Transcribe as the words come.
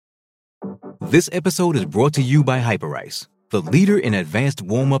This episode is brought to you by Hyperice, the leader in advanced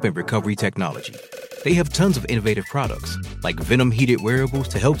warm-up and recovery technology. They have tons of innovative products, like Venom-heated wearables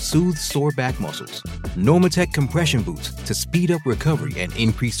to help soothe sore back muscles, Normatec compression boots to speed up recovery and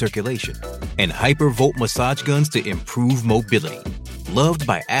increase circulation, and Hypervolt massage guns to improve mobility. Loved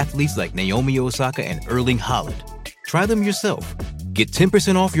by athletes like Naomi Osaka and Erling Haaland. Try them yourself. Get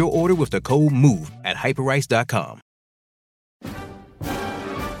 10% off your order with the code MOVE at Hyperice.com.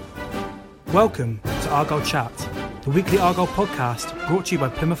 Welcome to Argyle Chat, the weekly Argyle podcast brought to you by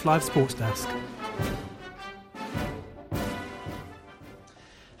Plymouth Live Sports Desk.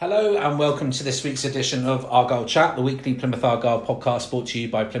 Hello and welcome to this week's edition of Argyle Chat, the weekly Plymouth Argyle podcast brought to you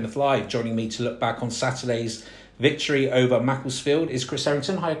by Plymouth Live. Joining me to look back on Saturday's victory over Macclesfield is Chris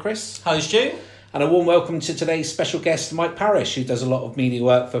Errington. Hi Chris. Hi Stu. And a warm welcome to today's special guest, Mike Parrish, who does a lot of media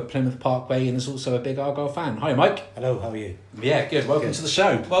work for Plymouth Parkway and is also a big Argyle fan. Hi Mike. Hello, how are you? Yeah, good. Welcome to the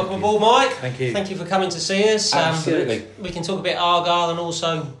show. Welcome aboard, Mike. Thank you. Thank you for coming to see us. Absolutely. We can talk a bit Argyle and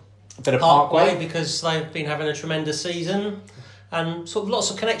also A bit of Parkway because they've been having a tremendous season. And sort of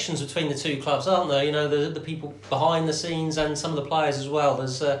lots of connections between the two clubs, aren't there? You know, the people behind the scenes and some of the players as well.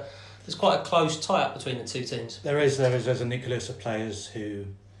 There's quite a close tie-up between the two teams. There's a nucleus of players who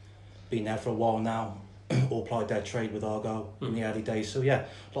been there for a while now, all plied their trade with Argyle in the early days. So yeah,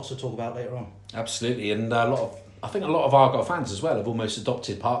 lots to talk about later on. Absolutely, and I think a lot of Argyle fans as well have almost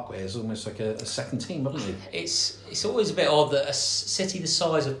adopted Parkway as almost like a second team, haven't they? It's always a bit odd that a city the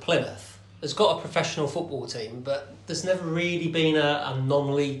size of Plymouth has got a professional football team, but there's never really been a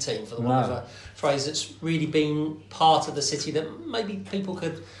non-league team, for the want of a phrase, that's really been part of the city that maybe people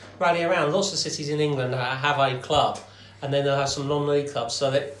could rally around. Lots of cities in England have a club, and then they'll have some non-league clubs,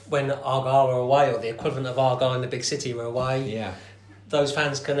 so that when Argyle are away, or the equivalent of Argyle in the big city are away, those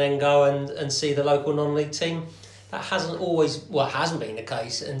fans can then go and see the local non-league team. That hasn't been the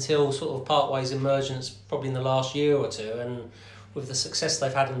case until sort of Parkway's emergence, probably in the last year or two, and with the success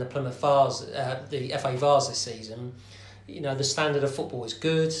they've had in the Plymouth Vars, the FA Vars this season, you know, the standard of football is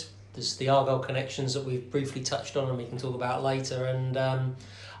good. There's the Argyle connections that we've briefly touched on and we can talk about later, and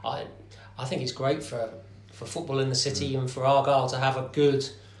I think it's great for football in the city and for Argyle to have a good,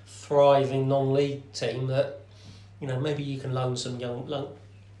 thriving non-league team that, you know, maybe you can loan some young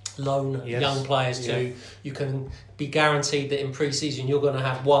players to. You can be guaranteed that in pre-season you're going to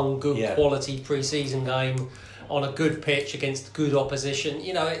have one good quality pre-season game on a good pitch against good opposition.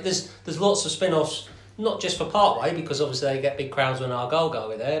 You know, there's lots of spin-offs, not just for Parkway, because obviously they get big crowds when Argyle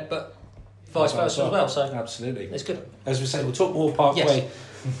go there, but vice versa as well. So absolutely, it's good. As we say, we'll talk more Parkway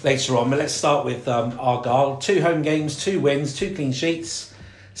later on, but let's start with Argyle. 2 home games, 2 wins, 2 clean sheets,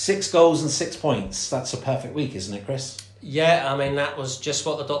 6 goals and 6 points. That's a perfect week, isn't it, Chris? Yeah, I mean, that was just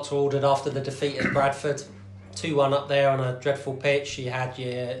what the doctor ordered after the defeat at Bradford. 2-1 up there on a dreadful pitch. You had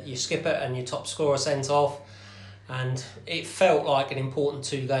your skipper and your top scorer sent off. And it felt like an important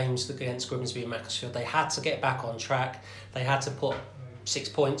 2 games against Grimsby and Macclesfield. They had to get back on track. They had to put 6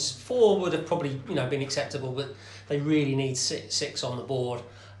 points. 4 would have probably been acceptable, but they really need 6 on the board.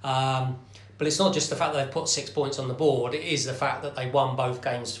 But it's not just the fact that they've put 6 points on the board. It is the fact that they won both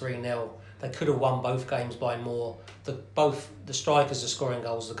games 3-0. They could have won both games by more. Both the strikers are scoring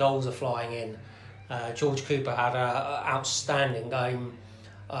goals. The goals are flying in. George Cooper had an outstanding game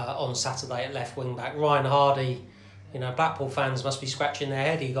on Saturday at left wing back. Ryan Hardy, Blackpool fans must be scratching their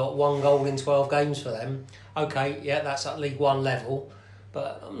head. He got 1 goal in 12 games for them. Okay, yeah, that's at League One level,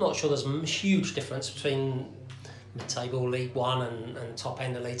 but I'm not sure there's a huge difference between mid-table League One and top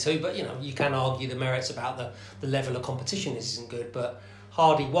end of League Two. But you can argue the merits about the level of competition isn't good. But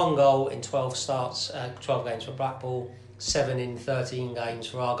Hardy, 1 goal in 12 starts, 12 games for Blackpool, 7 in 13 games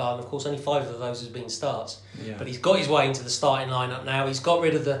for Argyle, and of course only 5 of those has been starts. Yeah. But he's got his way into the starting lineup now. He's got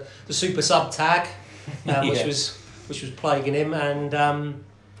rid of the super sub tag, which was plaguing him, and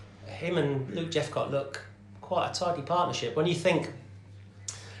him and Luke Jeffcott look quite a tidy partnership. When you think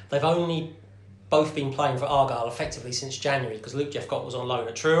they've only both been playing for Argyle effectively since January, because Luke Jeffcott was on loan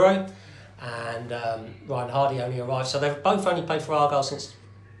at Truro, and Ryan Hardy only arrived, so they've both only played for Argyle since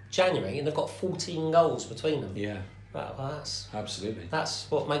January, and they've got 14 goals between them. Yeah. Well, absolutely. That's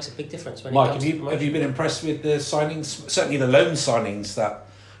what makes a big difference. When Mike, have you been impressed with the signings? Certainly the loan signings that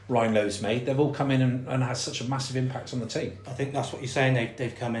Ryan Lowe's made. They've all come in and had such a massive impact on the team. I think that's what you're saying.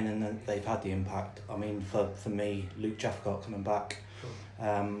 They've come in and they've had the impact. I mean, for me, Luke Jeffcott coming back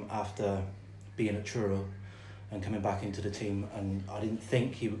after being at Truro and coming back into the team, and I didn't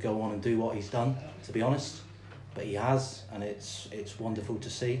think he would go on and do what he's done, to be honest, but he has, and it's wonderful to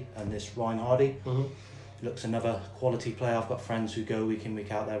see. And this Ryan Hardy. Mm-hmm. Looks another quality player. I've got friends who go week in,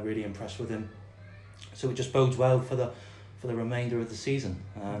 week out. They're really impressed with him. So it just bodes well for for the remainder of the season.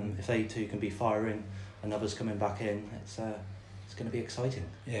 If they two can be firing and others coming back in, it's going to be exciting.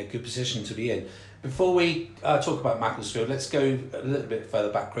 Yeah, good position to be in. Before we talk about Macclesfield, let's go a little bit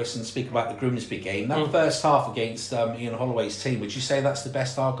further back, Chris, and speak about the Grimsby game. That first half against Ian Holloway's team, would you say that's the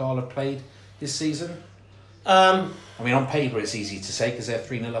best Argyle have played this season? I mean, on paper it's easy to say because they're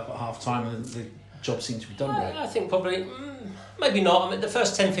 3-0 up at half-time and the job seemed to be done right. I think probably, maybe not. I mean, the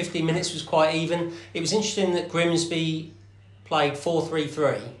first 10-15 minutes was quite even. It was interesting that Grimsby played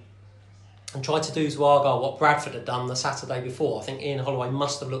 4-3-3 and tried to do to Argyle what Bradford had done the Saturday before. I think Ian Holloway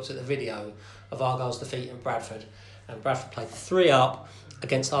must have looked at the video of Argyle's defeat in Bradford, and Bradford played 3 up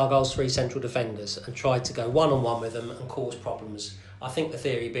against Argyle's 3 central defenders and tried to go one-on-one with them and cause problems. I think the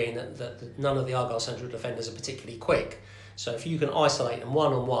theory being that none of the Argyle central defenders are particularly quick, so if you can isolate them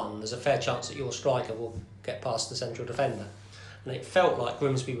one-on-one, there's a fair chance that your striker will get past the central defender. And it felt like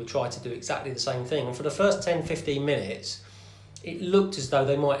Grimsby would try to do exactly the same thing, and for the first 10-15 minutes it looked as though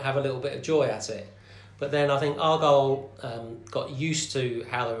they might have a little bit of joy at it. But then I think Argyle got used to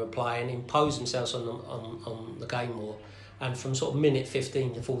how they were playing, imposed themselves on the game more. And from sort of minute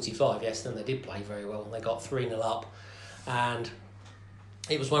 15 to 45, yes, then they did play very well. They got 3-0 up. And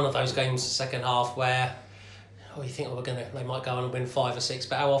it was one of those games, the second half, where you think they might go on and win 5 or 6.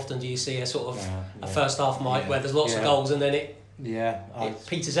 But how often do you see a sort of a first half where there's lots of goals and then it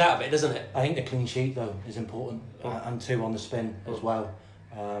peters out of it, doesn't it? I think the clean sheet, though, is important. And 2 on the spin as well.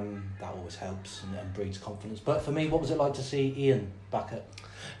 That always helps and breeds confidence. But for me, what was it like to see Ian back at?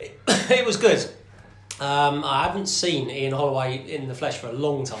 It was good. I haven't seen Ian Holloway in the flesh for a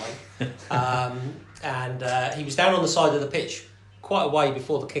long time. And he was down on the side of the pitch quite a way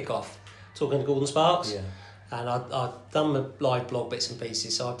before the kick-off, talking to Gordon Sparks. Yeah. And I'd done the live blog bits and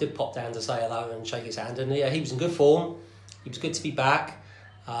pieces, so I did pop down to say hello and shake his hand. And he was in good form. He was good to be back.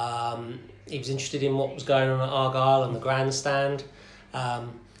 He was interested in what was going on at Argyle and the grandstand.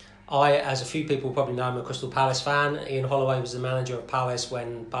 I, as a few people probably know, I'm a Crystal Palace fan. Ian Holloway was the manager of Palace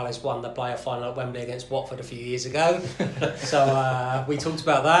when Palace won the playoff final at Wembley against Watford a few years ago. So we talked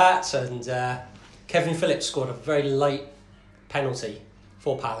about that, and Kevin Phillips scored a very late penalty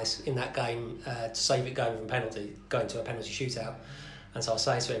for Palace in that game to save it going to a penalty shootout. And so I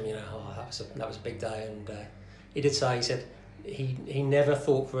say to him, that was a big day, and he did say, he said he never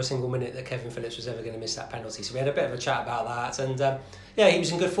thought for a single minute that Kevin Phillips was ever going to miss that penalty. So we had a bit of a chat about that, and he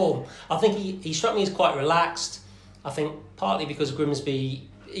was in good form. I think he struck me as quite relaxed. I think partly because Grimsby,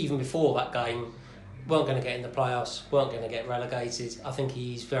 even before that game, weren't going to get in the playoffs, weren't going to get relegated. I think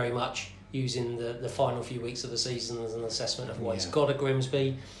he's very much using the final few weeks of the season as an assessment of what he's got at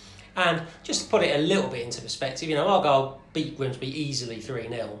Grimsby. And just to put it a little bit into perspective, Argyle beat Grimsby easily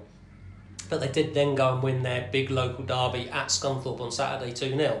 3-0. But they did then go and win their big local derby at Scunthorpe on Saturday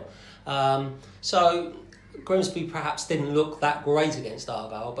 2-0. So Grimsby perhaps didn't look that great against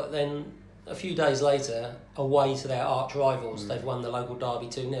Argyle, but then a few days later, away to their arch rivals, they've won the local derby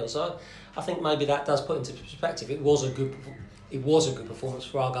 2-0. So I think maybe that does put into perspective. It was a good performance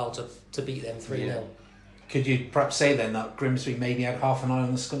for Argyle to beat them 3-0. Yeah. Could you perhaps say then that Grimsby maybe had half an eye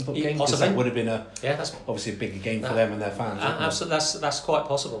on the Scunthorpe game? Because that would have been that's obviously a bigger game for them and their fans. Absolutely, that's quite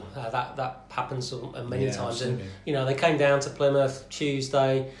possible. That happens many times. Absolutely. And they came down to Plymouth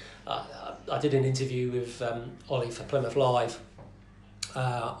Tuesday. I did an interview with Ollie for Plymouth Live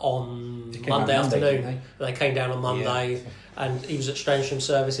on Monday afternoon. They came down on Monday, and he was at Strensham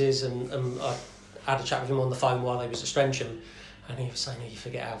Services, and I had a chat with him on the phone while he was at Strensham. And he was saying, you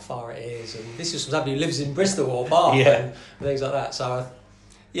forget how far it is. And this is somebody who lives in Bristol or Bath and things like that. So,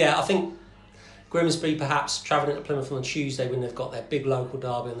 I think Grimsby perhaps travelling to Plymouth on Tuesday when they've got their big local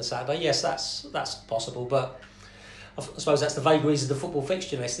derby on the Saturday. Yes, that's possible. But I suppose that's the vagaries of the football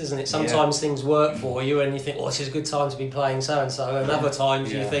fixture list, isn't it? Sometimes things work for you and you think, this is a good time to be playing so-and-so. And other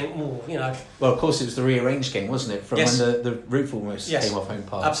times you think, Well, of course, it was the rearranged game, wasn't it? From when the roof almost came off home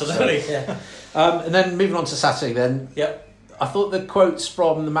park. Absolutely, and then moving on to Saturday then. Yep. I thought the quotes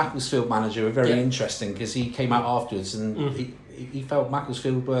from the Macclesfield manager were very interesting because he came out afterwards and he felt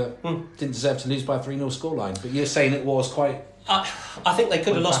Macclesfield didn't deserve to lose by a 3-0 scoreline. But you're saying it was quite... I think they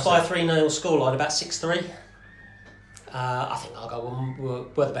could have lost by a 3-0 scoreline, about 6-3. I think Argyle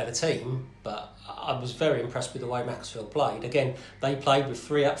were the better team, but I was very impressed with the way Macclesfield played. Again, they played with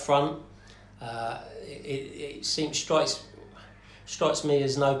 3 up front. It strikes me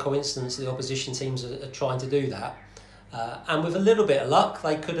as no coincidence the opposition teams are trying to do that. And with a little bit of luck,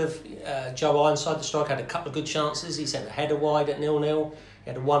 they could have... Joe Ironside, the striker, had a couple of good chances. He sent a header wide at 0-0. He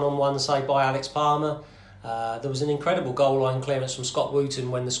had a one-on-one save by Alex Palmer. There was an incredible goal line clearance from Scott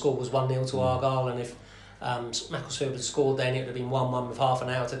Wooten when the score was 1-0 to Argyle, and if Macclesfield had scored then, it would have been 1-1 with half an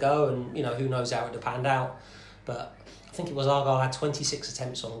hour to go, and who knows how it would have panned out. But I think it was Argyle had 26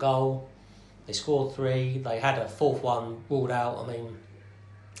 attempts on goal. They scored 3. They had a 4th one ruled out. I mean,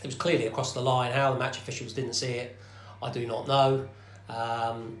 it was clearly across the line. How the match officials didn't see it, I do not know.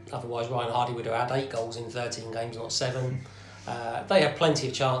 Otherwise, Ryan Hardy would have had 8 goals in 13 games, not 7. They had plenty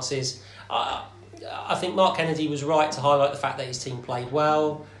of chances. I think Mark Kennedy was right to highlight the fact that his team played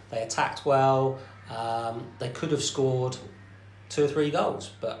well, they attacked well, they could have scored 2 or 3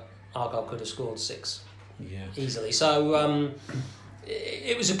 goals, but Argyle could have scored 6 easily. So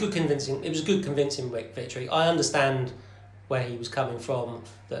it was a good convincing victory. I understand where he was coming from,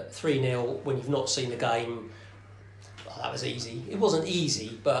 that 3-0 when you've not seen the game, that was easy. It wasn't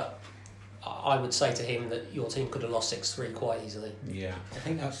easy, but I would say to him that your team could have lost 6-3 quite easily. Yeah. I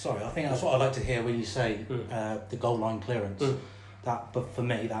think that's what I like to hear when you say the goal line clearance. But for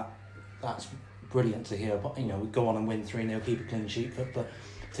me, that's brilliant to hear. But, we go on and win 3-0, keep a clean sheet. But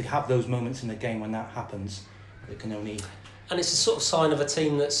to have those moments in the game when that happens, it can only. And it's a sort of sign of a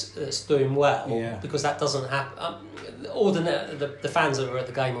team that's doing well, because that doesn't happen. The fans that were at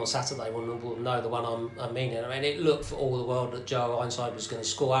the game on Saturday will know the one I'm meaning. I mean, it looked for all the world that Joe Ironside was going to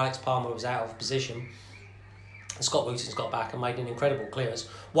score. Alex Palmer was out of position. And Scott Wooten's got back and made an incredible clearance.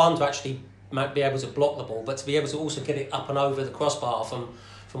 One, to actually be able to block the ball, but to be able to also get it up and over the crossbar from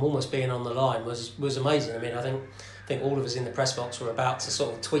almost being on the line was amazing. I mean, I think all of us in the press box were about to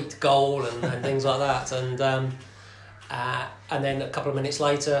sort of tweet goal and things like that. And then a couple of minutes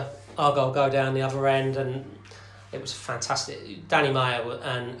later, Argyle go down the other end, and it was fantastic. Danny Meyer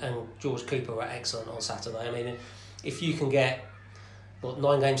and George Cooper were excellent on Saturday. I mean, if you can get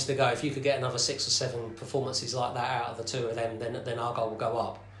 9 games to go, if you could get another 6 or 7 performances like that out of the 2 of them, then Argyle will go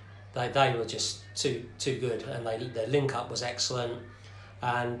up. They were just too good, and their link up was excellent.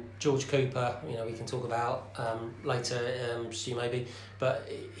 And George Cooper, we can talk about later, Stu maybe, but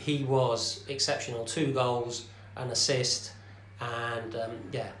he was exceptional. 2 goals, an assist, and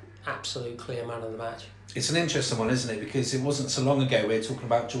absolute clear man of the match. It's an interesting one, isn't it? Because it wasn't so long ago we were talking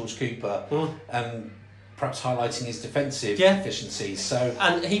about George Cooper, perhaps highlighting his defensive efficiencies. So,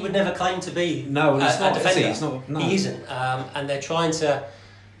 and he would never claim to be he's not, a defender. Is he? He's not, no. He isn't, and they're trying to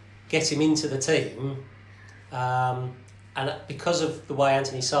get him into the team. And because of the way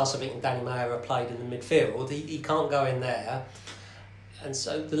Anthony Sarcevic and Danny Meyer are played in the midfield, he can't go in there. And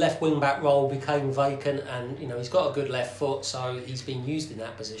so the left wing back role became vacant, and he's got a good left foot, so he's been used in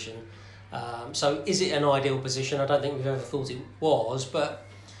that position. So is it an ideal position? I don't think we've ever thought it was, but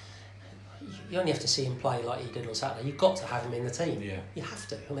you only have to see him play like he did on Saturday. You've got to have him in the team. Yeah. You have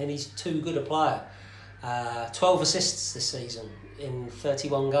to. I mean, he's too good a player. 12 assists this season in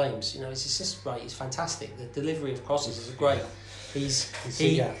 31 games. His assist rate is fantastic. The delivery of crosses is great.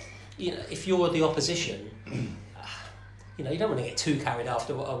 If you're the opposition, you don't want to get too carried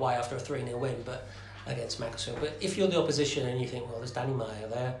away after a 3-0 win, but against Macclesfield. But if you're the opposition and you think, well, there's Danny Meyer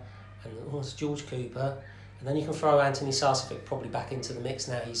there, and there's George Cooper, and then you can throw Anthony Sarcevic probably back into the mix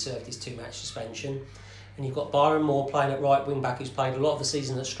now he's served his 2-match suspension. And you've got Byron Moore playing at right wing back, who's played a lot of the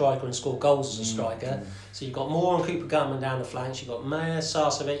season at striker and scored goals as a striker. So you've got Moore and Cooper Gutman down the flanks. You've got Meyer,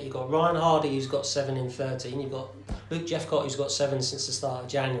 Sarcevic. You've got Ryan Hardy, who's got 7 in 13. You've got Luke Jeffcott, who's got 7 since the start of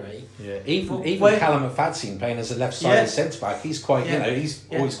January. Yeah, even Callum McFadzean playing as a left-sided centre back. He's quite, he's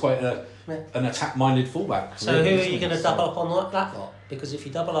always quite an attack-minded fullback. So really, who are you going to double up on that lot? Because if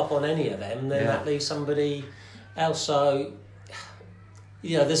you double up on any of them, then that leaves somebody else. So.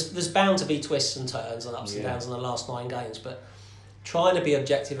 There's bound to be twists and turns and ups and downs in the last 9 games, but trying to be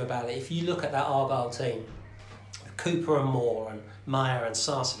objective about it, if you look at that Argyle team, Cooper and Moore and Meyer and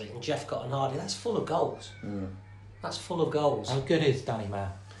Sarcevic and Jeffcott and Hardy, that's full of goals. That's full of goals. How good is Danny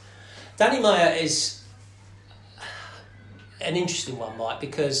Meyer? Danny Meyer is an interesting one, Mike,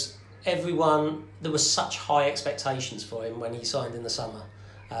 because there were such high expectations for him when he signed in the summer.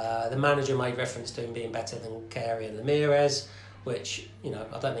 The manager made reference to him being better than Carey and Ramirez, which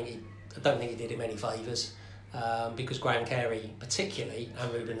I don't think he did him any favours, because Graham Carey particularly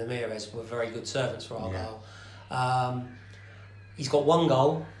and Ruben Ramirez were very good servants for Argyle. He's got 1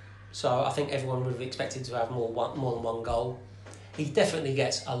 goal, so I think everyone would have expected to have more than 1 goal. He definitely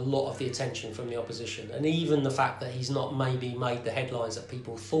gets a lot of the attention from the opposition, and even the fact that he's not maybe made the headlines that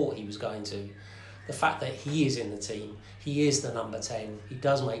people thought he was going to, the fact that he is in the team, he is the number 10, he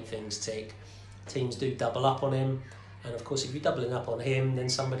does make things tick. Teams do double up on him. And of course, if you're doubling up on him, then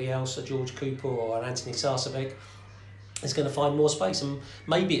somebody else, a George Cooper or an Anthony Sarcevic, is going to find more space. And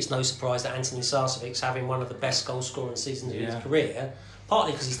maybe it's no surprise that Anthony Sarcevic's having one of the best goal-scoring seasons of his career,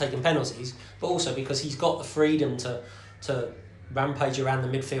 partly because he's taking penalties, but also because he's got the freedom to rampage around the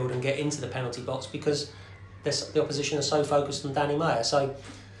midfield and get into the penalty box, because the opposition are so focused on Danny Meyer. So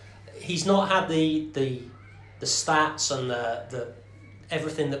he's not had the stats and the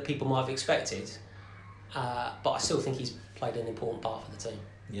everything that people might have expected. But I still think he's played an important part for the team.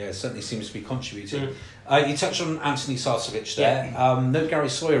 Yeah, it certainly seems to be contributing. You touched on Anthony Sarcevic there. No Gary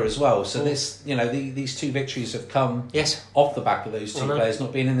Sawyer as well. So these two victories have come off the back of those two players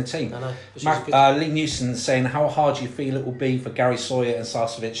not being in the team. I know. Lee Newson saying, how hard do you feel it will be for Gary Sawyer and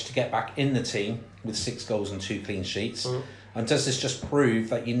Sarcevic to get back in the team with 6 goals and 2 clean sheets? And does this just prove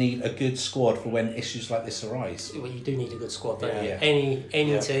that you need a good squad for when issues like this arise? Well, you do need a good squad, don't you?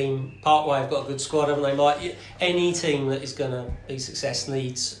 Any team, Parkway have got a good squad, haven't they? Like any team that is going to be success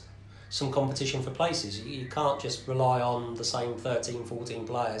needs some competition for places. You can't just rely on the same 13, 14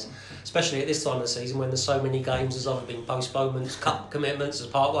 players, especially at this time of the season when there's so many games. There's either been postponements, cup commitments, as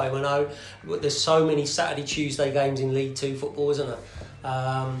Parkway will know. There's so many Saturday, Tuesday games in League 2 football, isn't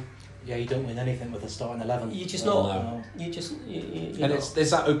there? You don't win anything with a starting 11. You just not. No. You just. And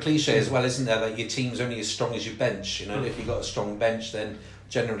there's that old cliche as well, isn't there, that your team's only as strong as your bench. You know, and if you've got a strong bench, then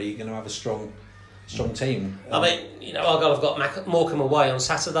generally you're going to have a strong team. I mean, Argyle have got Morecambe away on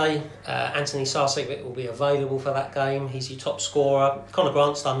Saturday. Anthony Sarcevic will be available for that game. He's your top scorer. Conor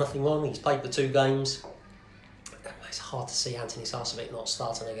Grant's done nothing wrong. He's played the 2 games. It's hard to see Anthony Sarcevic not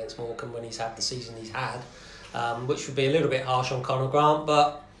starting against Morecambe when he's had the season he's had, which would be a little bit harsh on Conor Grant,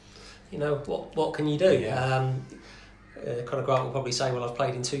 but. What can you do? Yeah. Conor Grant will probably say, "Well, I've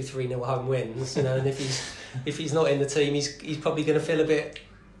played in 2 3-0 home wins." And if he's not in the team, he's probably going to feel a bit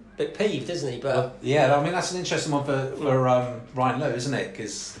peeved, isn't he? But I mean that's an interesting one for Ryan Lowe, isn't it?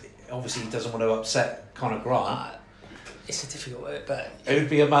 Because obviously he doesn't want to upset Conor Grant. It's a difficult word, but it would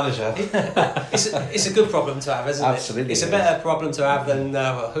be a manager. It's a good problem to have, isn't it? Absolutely, it's a better problem to have than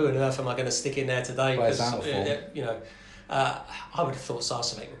who on earth am I going to stick in there today? Because I would have thought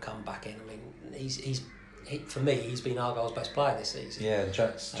Sarcevic would come back in. I mean, for me, he's been Argyle's best player this season. Yeah,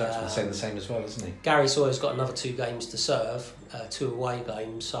 Jack's been saying the same as well, isn't he? Gary Sawyer's got another 2 games to serve, 2 away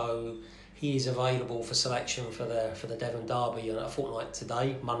games, so he is available for selection for the Devon Derby a fortnight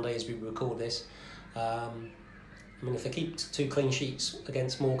today, Monday as we record this. I mean, if they keep 2 clean sheets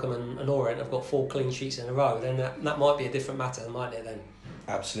against Morecambe and Orient, have got 4 clean sheets in a row, then that might be a different matter, mightn't it then?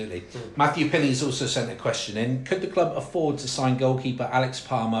 Absolutely. Matthew Pinney's also sent a question in. Could the club afford to sign goalkeeper Alex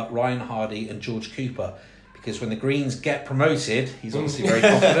Palmer, Ryan Hardy and George Cooper? Because when the Greens get promoted, he's obviously very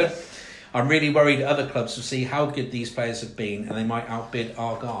confident, I'm really worried other clubs will see how good these players have been and they might outbid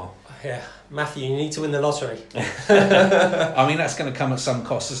Argyle. Yeah, Matthew, you need to win the lottery. I mean, that's going to come at some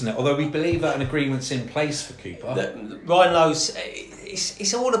cost, isn't it? Although we believe that an agreement's in place for Cooper. Ryan Lowe's,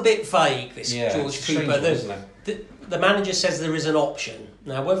 it's all a bit vague, this George Cooper. The manager says there is an option.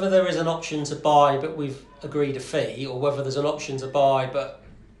 Now, whether there is an option to buy but we've agreed a fee, or whether there's an option to buy but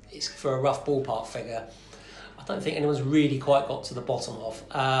it's for a rough ballpark figure, I don't think anyone's really quite got to the bottom of.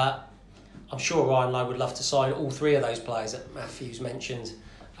 I'm sure Ryan Lowe would love to sign all 3 of those players that Matthew's mentioned.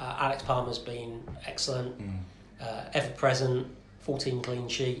 Alex Palmer's been excellent, ever present, 14 clean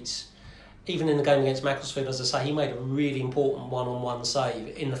sheets. Even in the game against Macclesfield, as I say, he made a really important one-on-one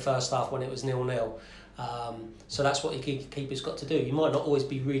save in the first half when it was 0-0. So that's what your keeper's got to do. You might not always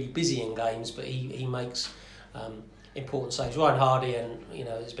be really busy in games, but he makes important saves. Ryan Hardy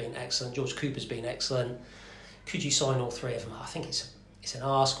has been excellent. George Cooper's been excellent. Could you sign all 3 of them? I think it's an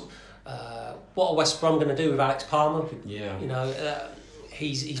ask. What are West Brom going to do with Alex Palmer? Yeah.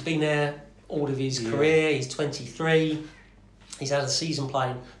 He's been there all of his career. He's 23. He's had a season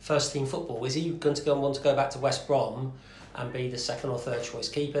playing first team football. Is he going to want to go back to West Brom and be the 2nd or 3rd choice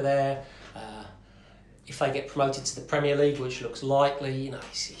keeper there? If they get promoted to the Premier League, which looks likely,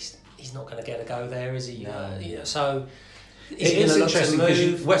 he's not going to get a go there, is he? No. So it is interesting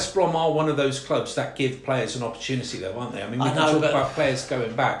because West Brom are one of those clubs that give players an opportunity, though, aren't they? I mean, we can talk about players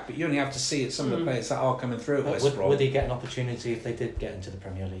going back, but you only have to see it. Some of the players that are coming through at West Brom. Would they get an opportunity if they did get into the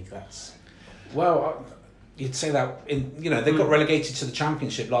Premier League? You'd say that they got relegated to the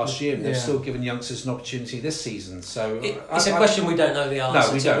Championship last year, and they've still given youngsters an opportunity this season. So it's a question we don't know the answer.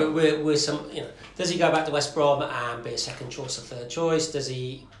 No, we don't. We're does he go back to West Brom and be a 2nd choice or 3rd choice? Does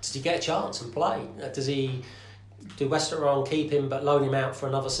he get a chance and play? Do West Brom keep him but loan him out for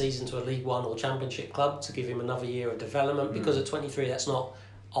another season to a League One or Championship club to give him another year of development? Because at 23, that's not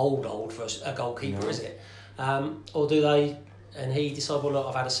old for a goalkeeper, is it? Or do they? And he decide, well, look,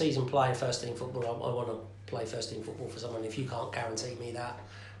 I've had a season playing first team football. I want to play first team football for someone. If you can't guarantee me that,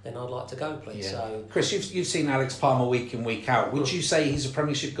 then I'd like to go, please. Yeah. So, Chris, you've seen Alex Palmer week in, week out. Would you say he's a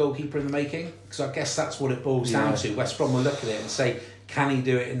Premiership goalkeeper in the making? Because I guess that's what it boils down to. West Brom will look at it and say, can he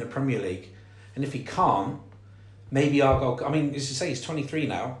do it in the Premier League? And if he can't, maybe Argyle. I mean, as you say, he's 23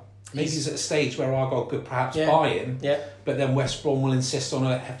 now. maybe he's at a stage where Argyle could perhaps buy him, but then West Brom will insist on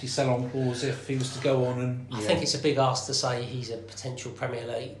a hefty sell-on clause if he was to go on. And I think it's a big ask to say he's a potential Premier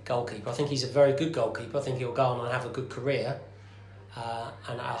League goalkeeper. I think he's a very good goalkeeper. I think he'll go on and have a good career,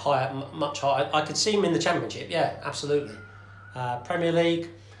 and at a higher, much higher. I could see him in the Championship. Yeah, absolutely. Premier League,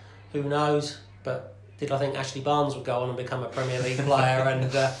 who knows? But did I think Ashley Barnes would go on and become a Premier League player?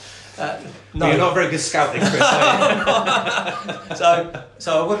 And no, you're not a very good scout, then, Chris.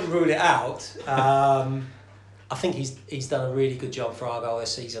 So I wouldn't rule it out. I think he's done a really good job for Argyle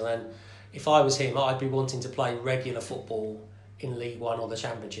this season, and if I was him, I'd be wanting to play regular football in League One or the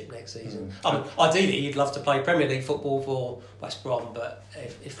Championship next season. I mean, ideally, you'd love to play Premier League football for West Brom, but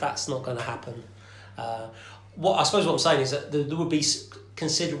if that's not going to happen, what I'm saying is that there would be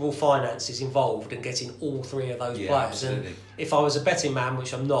considerable finances involved in getting all three of those players. Absolutely. And if I was a betting man,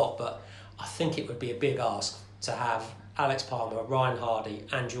 which I'm not, but I think it would be a big ask to have Alex Palmer, Ryan Hardy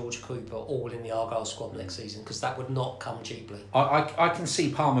and George Cooper all in the Argyle squad next season, because that would not come cheaply. I can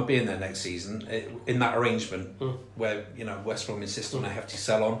see Palmer being there next season in that arrangement where West Brom insist on a hefty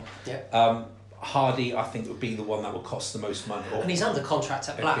sell-on. Yeah. Hardy, I think, would be the one that would cost the most money. And he's under contract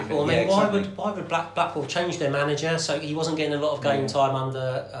at Blackpool. I mean, why would Blackpool change their manager? So he wasn't getting a lot of game time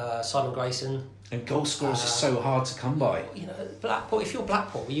under Simon Grayson. And goal scorers are so hard to come by. Blackpool. If you're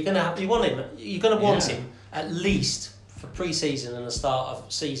Blackpool, you're going to want him at least for pre-season and the start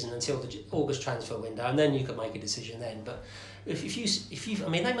of season until the August transfer window, and then you could make a decision then. But if you, I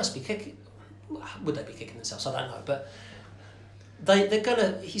mean, they must be kicking. Would they be kicking themselves? I don't know, but. They're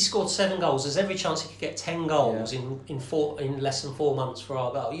gonna. He scored 7 goals. There's every chance he could get 10 goals in less than 4 months for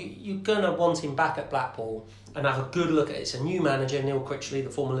Argyle. You're gonna want him back at Blackpool and have a good look at it. It's a new manager, Neil Critchley,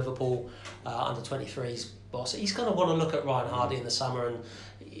 the former Liverpool under-23s boss. He's gonna want to look at Ryan Hardy in the summer, and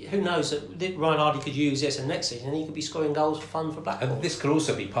who knows that Ryan Hardy could use this and next season, and he could be scoring goals for fun for Blackpool. And this could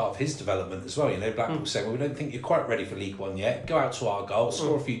also be part of his development as well. Blackpool saying, "Well, we don't think you're quite ready for League One yet. Go out to Argyle,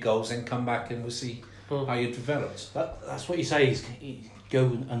 score a few goals, then come back, and we'll see." How you developed. That's what you say. He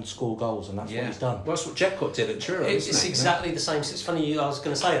go and score goals, and that's what he's done. Well, that's what Jetcock did at Truro. It's exactly the same. It's funny. I was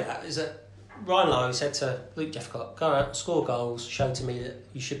going to say that is that Ryan Lowe said to Luke Jeffcott, "Go out, score goals, show to me that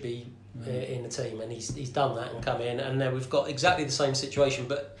you should be in the team," and he's done that and come in. And then we've got exactly the same situation,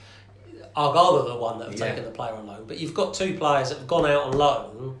 but Argyle are the one that have taken the player on loan. But you've got 2 players that have gone out on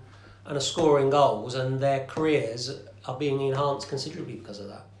loan and are scoring goals, and their careers are being enhanced considerably because of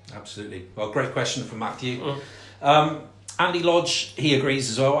that. Absolutely. Well, great question from Matthew. Andy Lodge, he agrees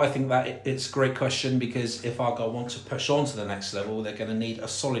as well. I think that it's a great question because if Argyle want to push on to the next level, they're going to need a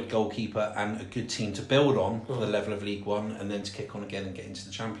solid goalkeeper and a good team to build on for the level of League One, and then to kick on again and get into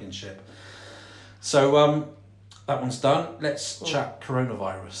the Championship. So that one's done. Let's chat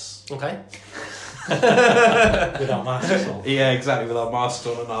coronavirus. Okay. With our masks on. Yeah, exactly, with our masks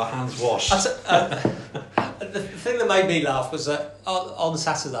on and our hands washed. The thing that made me laugh was that on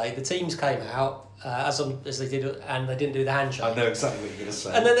Saturday the teams came out as they did, and they didn't do the handshake. I know exactly what you're going to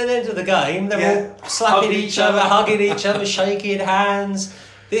say. And then at the end of the game, they're all slapping each other, hugging each other, shaking hands,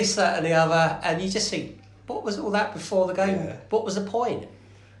 this, that, and the other. And you just think, what was all that before the game? Yeah. What was the point?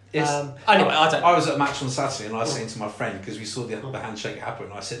 Anyway, I was at a match on Saturday, and I was saying to my friend, because we saw the handshake happen,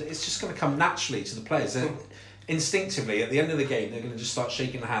 and I said it's just going to come naturally to the players. Instinctively, at the end of the game, they're going to just start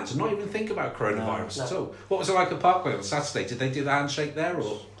shaking their hands and not even think about coronavirus at all. What was it like at Parkway on Saturday? Did they do the handshake there,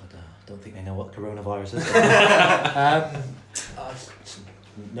 or? I don't think they know what coronavirus is.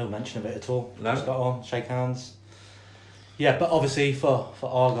 No mention of it at all. No? Just got on, shake hands. Yeah, but obviously for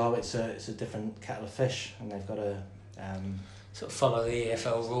Argyle, it's a different kettle of fish, and they've got to sort of follow the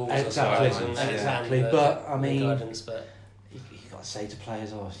EFL rules. Exactly. But I mean, guidance, but you got to say to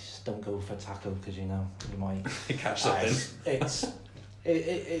players, just don't go for a tackle because you might catch something.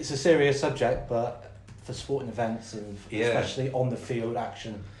 It's a serious subject, but for sporting events and especially on the field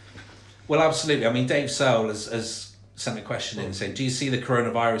action. Well, absolutely. I mean, Dave Searle has sent a question in saying, do you see the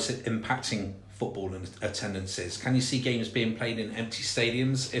coronavirus impacting football and attendances? Can you see games being played in empty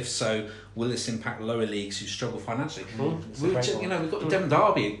stadiums? If so, will this impact lower leagues who struggle financially? We've got the Devon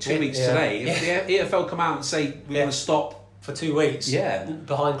Derby 2 weeks today. If the EFL come out and say we want to stop for 2 weeks,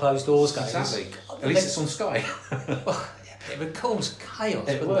 behind closed doors games, exactly. At least it's on Sky. It would cause chaos.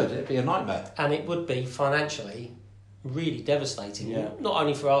 It'd be a nightmare, and it would be financially really devastating. Not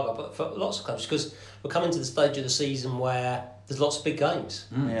only for Argyle but for lots of clubs, because we're coming to the stage of the season where there's lots of big games,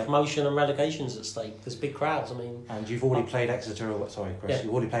 promotion and relegations at stake. There's big crowds. I mean, and you've already played Exeter. Sorry, Chris.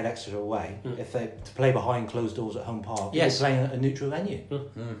 You've already played Exeter away. If they to play behind closed doors at Home Park, you're playing at a neutral venue.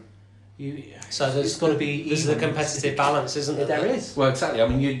 So there's got to be the competitive balance, isn't there? There is. Well, exactly. I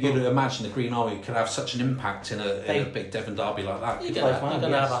mean, you'd imagine the Green Army could have such an impact in a big Devon derby like that. You're going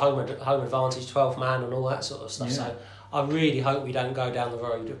to have a home advantage, 12 man, and all that sort of stuff. Yeah. So I really hope we don't go down the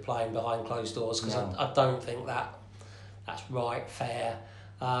road of playing behind closed doors, because I don't think that's right, fair.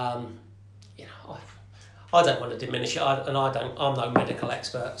 I don't want to diminish it, I'm no medical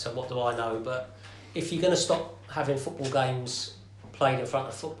expert, so what do I know? But if you're going to stop having football games played in front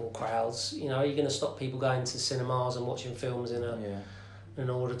of football crowds, you're going to stop people going to cinemas and watching films in an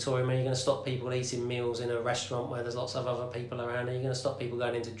auditorium, and you're going to stop people eating meals in a restaurant where there's lots of other people around, and you're going to stop people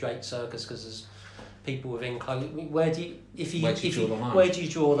going into Drake Circus because there's people within close. Where do you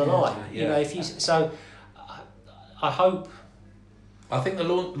draw the line? Yeah. So I hope. I think the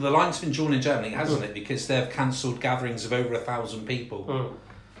line's been drawn in Germany, hasn't it? Because they've cancelled gatherings of over 1,000 people.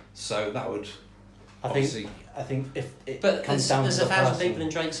 So that would. I think if it but comes down there's to 1,000 people in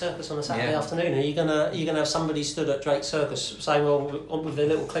Drake Circus on a Saturday afternoon. Are you gonna have somebody stood at Drake Circus saying, "Well, with their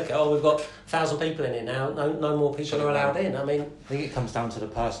little clicker, we've got 1,000 people in here now. No more people are allowed in." I mean, I think it comes down to the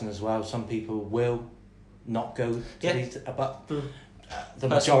person as well. Some people will not go to these, but the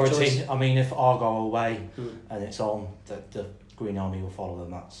majority. Choice. I mean, if Argyle away and it's on, the Green Army will follow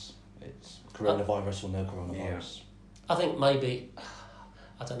them. It's coronavirus or no coronavirus. I think maybe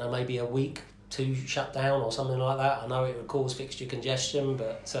a week. 2 shut down or something like that. I know it would cause fixture congestion,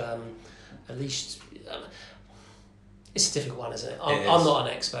 but at least it's a difficult one, isn't it? I'm not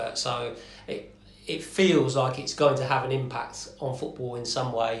an expert, so it feels like it's going to have an impact on football in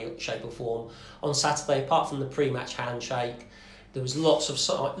some way, shape or form. On Saturday, apart from the pre-match handshake, there was lots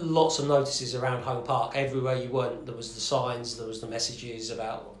of notices around Home Park. Everywhere you went, there was the signs, there was the messages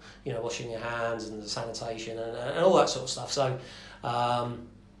about washing your hands and the sanitation and all that sort of stuff. So,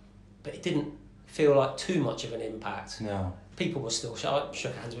 but it didn't feel like too much of an impact. No. People were still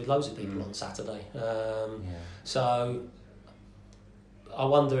shook hands with loads of people on Saturday. So I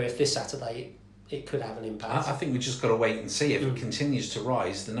wonder if this Saturday it could have an impact. I think we just got to wait and see if it continues to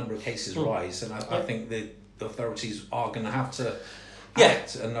rise. The number of cases rise, and I think the authorities are going to have to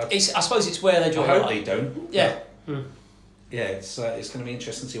act. And I suppose it's where they draw. I hope they don't. Yeah. Yeah, it's going to be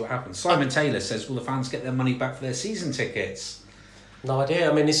interesting to see what happens. Simon Taylor says, "Will the fans get their money back for their season tickets?" No idea.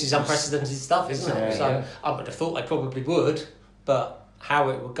 I mean, this is unprecedented stuff, isn't it? So I would have thought they probably would, but how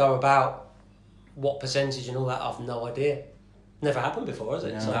it would go about, what percentage and all that, I've no idea. Never happened before, has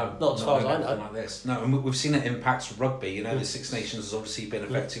it? No, not as far as I know. Like this. No, and we've seen it impact rugby. The Six Nations has obviously been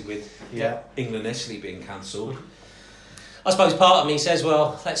affected with England, Italy being cancelled. I suppose part of me says,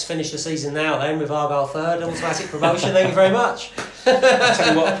 well, let's finish the season now then with Argyle third, automatic promotion, thank you very much. I'll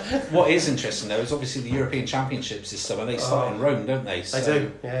tell you what is interesting though is obviously the European Championships this summer. They start in Rome, don't they? They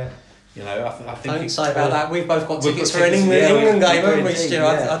do, yeah. I think don't say about that. We've both got tickets for an England game, haven't we, Stu?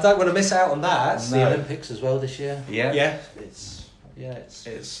 I don't want to miss out on that. It's the Olympics as well this year. Yeah.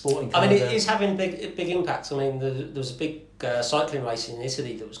 It's sporting. I mean, it is having big impact. I mean, there was a big cycling race in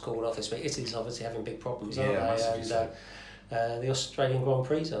Italy that was called off this week. Italy's obviously having big problems, aren't they? And the Australian Grand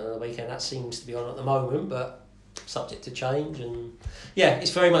Prix on the weekend, that seems to be on at the moment, but subject to change. And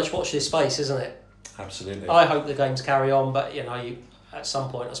it's very much watch this space, isn't it? Absolutely. I hope the games carry on, but at some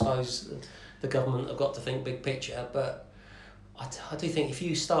point, I suppose the government have got to think big picture. But I do think if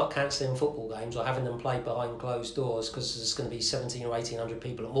you start cancelling football games or having them played behind closed doors because there's going to be 1,700 or 1,800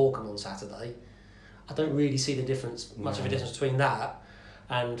 people at Morecambe on Saturday, I don't really see the difference, much of a difference between that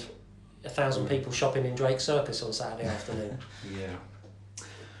and 1,000 people shopping in Drake Circus on Saturday afternoon. Yeah.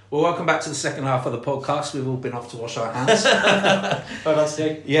 Well, welcome back to the second half of the podcast. We've all been off to wash our hands. Well, that's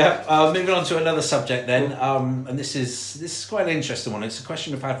it. Yeah. Moving on to another subject then, and this is quite an interesting one. It's a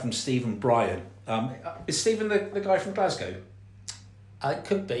question we've had from Stephen Bryan. Is Stephen the guy from Glasgow? It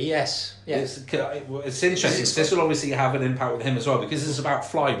could be, yes. It's interesting. This will obviously have an impact with him as well because this is about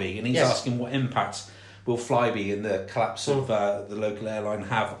Flybe, and he's asking what impact will Flybe and the collapse of the local airline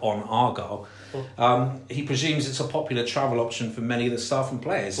have on Argyle. He presumes it's a popular travel option for many of the staff and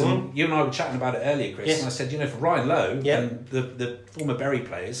players. And you and I were chatting about it earlier, Chris, and I said, for Ryan Lowe and the former Bury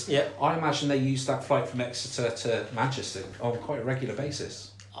players, I imagine they use that flight from Exeter to Manchester on quite a regular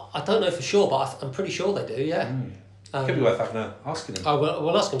basis. I don't know for sure, but I'm pretty sure they do, Could be worth asking him.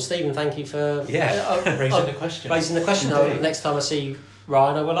 We'll ask him. Stephen, thank you for raising the question. Raising the question. Next time I see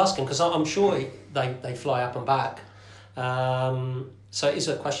Ryan, I will ask him because I'm sure they fly up and back. So it is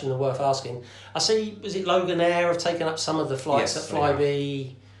a question worth asking. I see, was it Loganair have taken up some of the flights at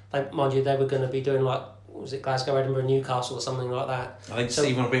Flybe? Mind you, they were going to be doing was it Glasgow, Edinburgh, Newcastle or something like that? I think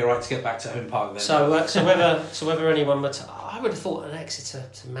Stephen will be alright to get back to Home Park then. So whether anyone would... I would have thought an Exeter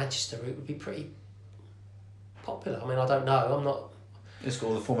to Manchester route would be pretty popular. I mean, I don't know. It's got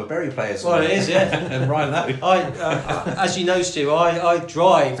all the former Bury players. Well, it is, yeah. And Ryan Lowe. As you know, Stu, I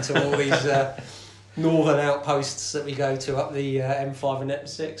drive to all these northern outposts that we go to up the M5 and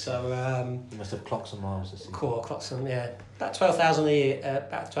M6. So You must have clocked some miles this season. cool, clock some, yeah, about 12,000 a year,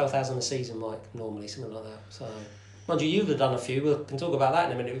 about 12,000 a season, Mike, normally, something like that. So, mind you, you've done a few. We can talk about that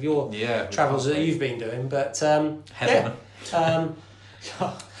in a minute with your travels that you've been doing. But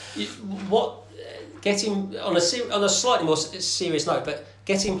getting on a slightly more serious note, but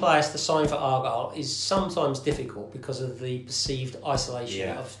getting players to sign for Argyle is sometimes difficult because of the perceived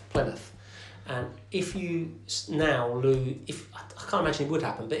isolation of Plymouth. And if you now lose, I can't imagine it would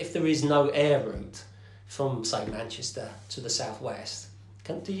happen, but if there is no air route from, say, Manchester to the southwest,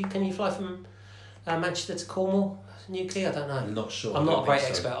 can you fly from Manchester to Cornwall? Newquay? I don't know. I'm not sure. I'm not a great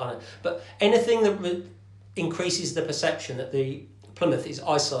expert on it, but anything that increases the perception that the Plymouth is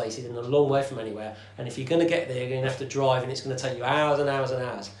isolated and a long way from anywhere, and if you're going to get there, you're going to have to drive, and it's going to take you hours and hours and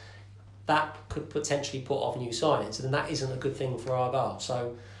hours. That could potentially put off new signings, and that isn't a good thing for Argyle.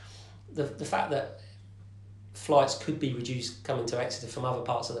 So, the fact that flights could be reduced coming to Exeter from other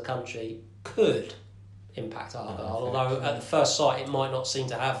parts of the country could impact Argyle. Although at the first sight, it might not seem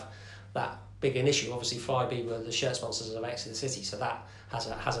to have that big an issue. Obviously, Flybe were the shirt sponsors of Exeter City, so that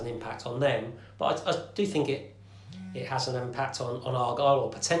has an impact on them. But I do think it has an impact on Argyle, or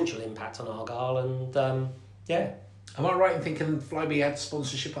potential impact on Argyle, and yeah. Am I right in thinking Flybe had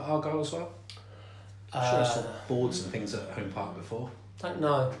sponsorship at Argyle as well? I'm sure I saw boards and things at Home Park before. Don't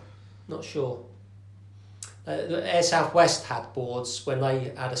know, not sure. Air South West had boards when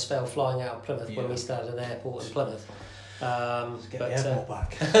they had a spell flying out of Plymouth when we started at an airport in Plymouth. Get the airport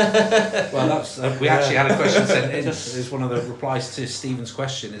back. Well, that's we actually had a question sent in. It's one of the replies to Stephen's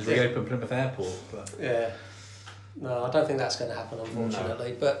question: is reopen Plymouth Airport? But no, I don't think that's going to happen,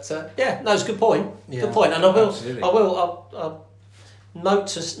 unfortunately. No. But it's a good point. Yeah, good point, and I'll note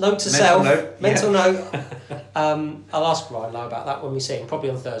to self. Mental note. I'll ask Ryan Lowe about that when we see him, probably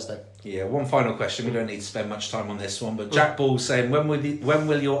on Thursday. Yeah, one final question. We don't need to spend much time on this one, but Jack Ball saying, when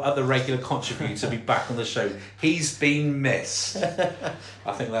will your other regular contributor be back on the show? He's been missed.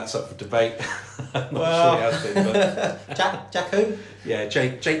 I think that's up for debate. I'm not sure he has been, but Jack who? Yeah,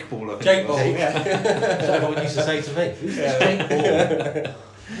 Jake Ball. I think Jake Ball. That's what you used to say to me. Who's Jake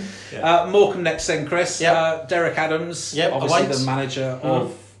Ball? Morecambe next then, Chris. Yep. Derek Adams, obviously the manager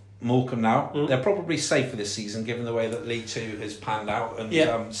of Morecambe now. They're probably safe for this season given the way that League Two has panned out,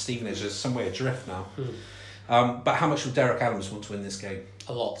 and Stevenage is somewhere adrift now. But how much will Derek Adams want to win this game?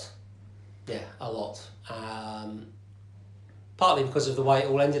 A lot. Yeah, a lot. Partly because of the way it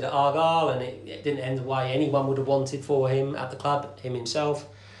all ended at Argyle, and it didn't end the way anyone would have wanted for him at the club, him himself.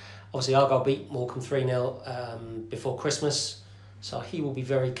 Obviously Argyle beat Morecambe 3-0 before Christmas, so he will be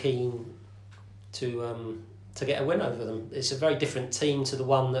very keen to get a win over them. It's a very different team to the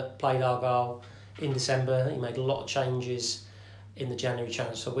one that played Argyle in December. He made a lot of changes in the January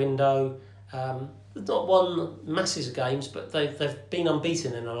transfer window. They've not won masses of games, but they've been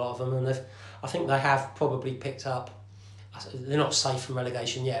unbeaten in a lot of them, and I think they have probably picked up. They're not safe from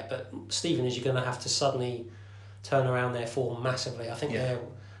relegation yet, but Stevenage are going to have to suddenly turn around their form massively. I think they're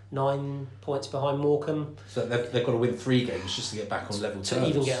 9 points behind Morecambe. So they've got to win 3 games just to get back on level terms. To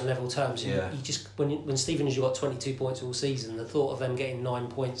even get on level terms. You just when Stevenage have got 22 points all season, the thought of them getting 9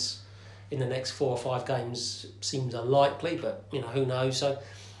 points in the next 4 or 5 games seems unlikely, but who knows. So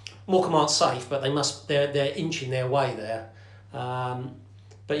Morecambe aren't safe, but they're inching their way there.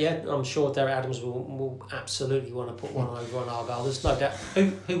 But yeah, I'm sure Derek Adams will absolutely want to put one over on Argyle. There's no doubt.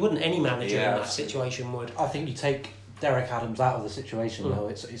 Who wouldn't? Any manager in that situation would. I think you take Derek Adams out of the situation though.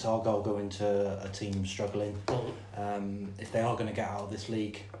 It's Argyle going to a team struggling. If they are going to get out of this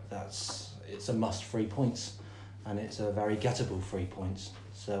league, it's a must 3 points, and it's a very gettable 3 points.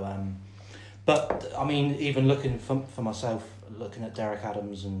 So, but I mean, even looking for myself, looking at Derek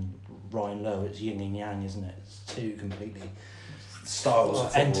Adams and Ryan Lowe, it's yin and yang, isn't it? It's two completely styles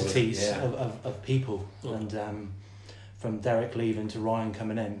of entities of people, and from Derek leaving to Ryan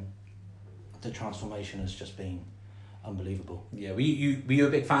coming in, the transformation has just been unbelievable. Yeah, were you a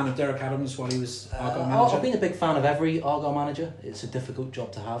big fan of Derek Adams while he was Argyle manager? I've been a big fan of every Argyle manager. It's a difficult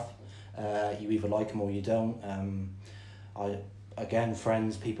job to have. You either like him or you don't.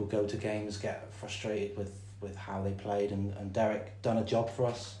 People go to games, get frustrated with how they played, and Derek done a job for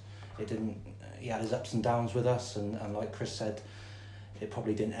us. He had his ups and downs with us, and like Chris said, it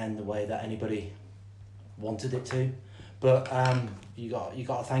probably didn't end the way that anybody wanted it to. But you got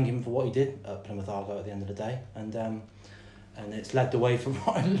to thank him for what he did at Plymouth Argyle at the end of the day, and it's led the way for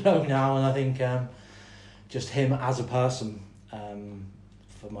Ryan Lowe now. And I think just him as a person,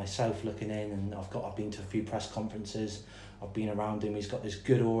 for myself looking in, and I've been to a few press conferences. I've been around him. He's got this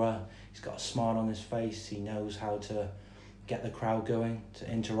good aura. He's got a smile on his face. He knows how to get the crowd going,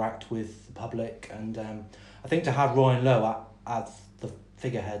 to interact with the public, and I think to have Ryan Lowe at the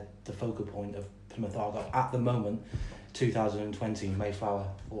figurehead, the focal point of Plymouth Argyle at the moment, 2020 Mayflower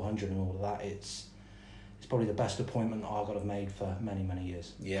 400 and all of that, it's probably the best appointment Argyle have made for many, many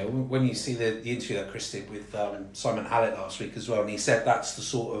years. Yeah, when you see the interview that Chris did with Simon Hallett last week as well, and he said that's the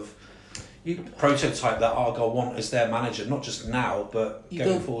sort of prototype that Argyle want as their manager, not just now, but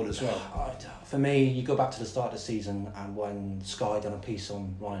going forward as well. For me, you go back to the start of the season, and when Sky done a piece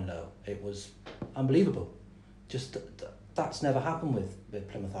on Ryan Lowe, it was unbelievable. Just that's never happened with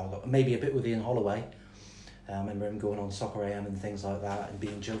Plymouth Argyle. Maybe a bit with Ian Holloway. I remember him going on Soccer AM and things like that and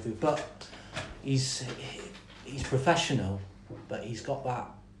being jovial. But he's professional, but he's got that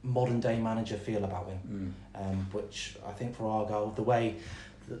modern day manager feel about him, which I think for Argyle, the way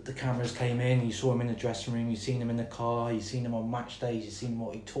the cameras came in, you saw him in the dressing room, you've seen him in the car, you've seen him on match days, you've seen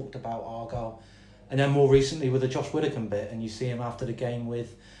what he talked about Argyle, and then more recently with the Josh Widdicombe bit, and you see him after the game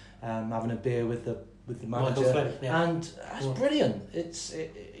with having a beer with the manager, Flynn, yeah. and it's brilliant. It's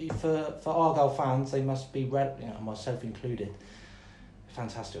for Argyle fans, they must be myself included,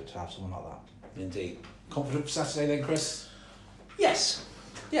 fantastic to have someone like that. Indeed. Confident for Saturday then, Chris? Yes.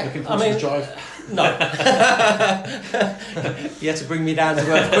 Yeah, Looking forward to the drive? No. You had to bring me down to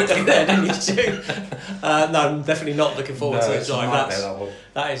earth quickly there, didn't you, Stu? No, I'm definitely not looking forward to the drive.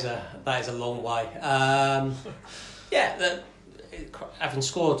 That is a long way. Having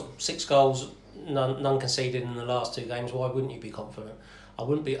scored 6 goals, none conceded in the last 2 games, why wouldn't you be confident? I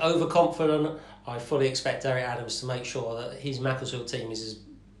wouldn't be overconfident. I fully expect Derek Adams to make sure that his Macclesfield team is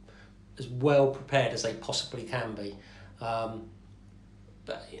as well prepared as they possibly can be.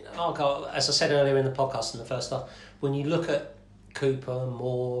 But Argyle, as I said earlier in the podcast in the first half, when you look at Cooper,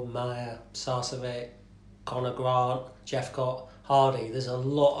 Moore, Mayer, Sarcevic, Connor Grant, Jeffcott, Hardy, there's a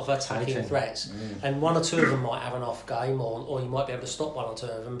lot of attacking threats, and 1 or 2 of them might have an off game, or you might be able to stop 1 or 2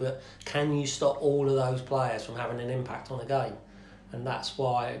 of them. But can you stop all of those players from having an impact on the game? And that's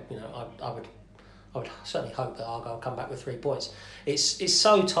why I would certainly hope that Argyle come back with 3 points. It's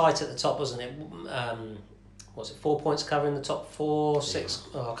so tight at the top, wasn't it? Was it 4 points covering the top 4, 6?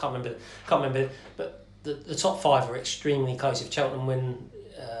 Oh, I can't remember. But the top 5 are extremely close. If Cheltenham win,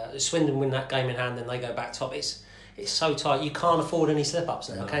 Swindon win that game in hand, then they go back top. It's so tight. You can't afford any slip ups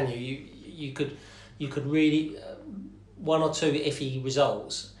now, can you? You could really 1 or 2 iffy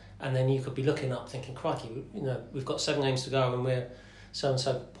results, and then you could be looking up thinking, crikey, we've got 7 games to go and we're so and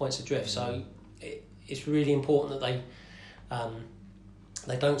so points adrift. So it's really important that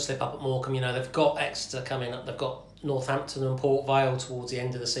they don't slip up at Morecambe. They've got Exeter coming up. They've got Northampton and Port Vale towards the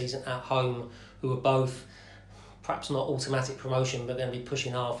end of the season at home, who are both perhaps not automatic promotion, but going to be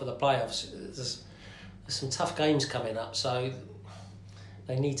pushing hard for the playoffs. There's some tough games coming up, so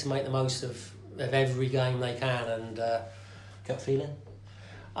they need to make the most of every game they can. And Gut feeling?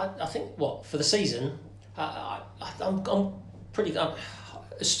 I think for the season, I'm pretty.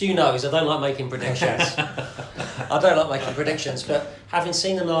 As Stu knows, I don't like making predictions. But having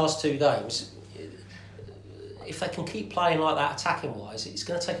seen them the last 2 games, if they can keep playing like that attacking wise, it's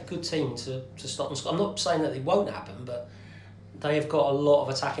going to take a good team to stop them score. I'm not saying that it won't happen, but they have got a lot of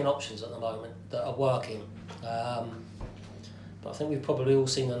attacking options at the moment that are working. But I think we've probably all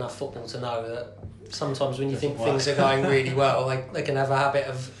seen enough football to know that sometimes when you think things are going really well, they can have a habit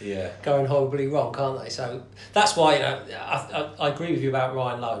of going horribly wrong, can't they? So that's why I agree with you about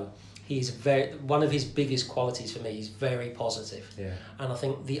Ryan Lowe. He's one of his biggest qualities for me. He's very positive, and I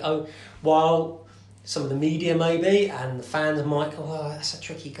think while some of the media maybe and the fans might go, "Oh, that's a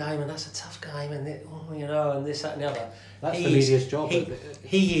tricky game and that's a tough game," and and this, that, and the other. That's the media's job.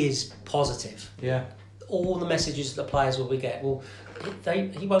 He is positive. Yeah. All the messages that the players will get,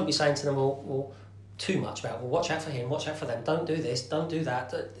 he won't be saying to them, well, too much about, watch out for him, watch out for them, don't do this, don't do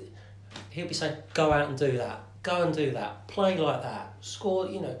that. He'll be saying, go out and do that, play like that, score,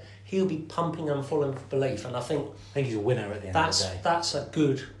 he'll be pumping them full of belief, and I think he's a winner at the end of the day. That's a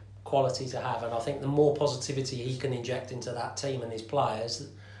good quality to have, and I think the more positivity he can inject into that team and his players,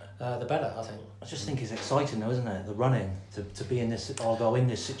 the better, I think. I just think it's exciting though, isn't it? The running, to be in this, Argyle in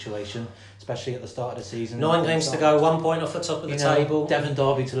this situation, especially at the start of the season. 9 games to go, 1 point off the top of the table. Devon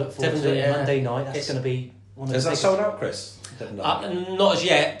Derby to look forward to Monday night. That's going to be one of the biggest. Is that sold out, Chris? Not as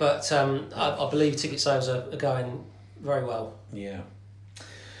yet, but I believe ticket sales are going very well. Yeah.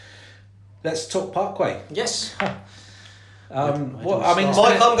 Let's talk Parkway. Yes.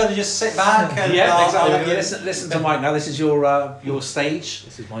 Mike, I'm going to just sit back and exactly. Listen to Mike now. This is your stage.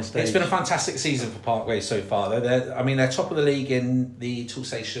 This is my stage. It's been a fantastic season for Parkway so far. They're top of the league in the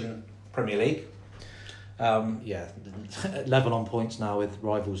Toolstation Premier League. Level on points now with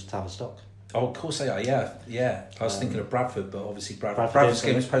rivals Tavistock. Oh, of course they are. Yeah. I was thinking of Bradford, but obviously Bradford's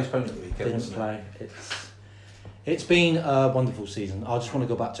game was postponed at the weekend. Didn't play. It's been a wonderful season. I just want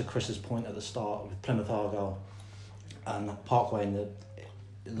to go back to Chris's point at the start with Plymouth Argyle and Parkway in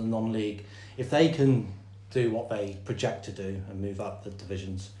the non-league. If they can do what they project to do and move up the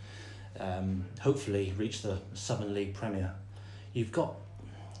divisions, hopefully reach the Southern League Premier, you've got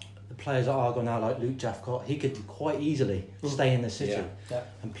the players at Argyle now like Luke Jeffcott. He could quite easily stay in the city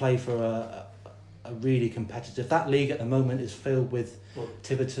and play for a really competitive. That league at the moment is filled with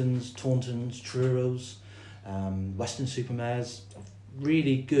Tivertons, Tauntons, Truros, Weston-super-Mares,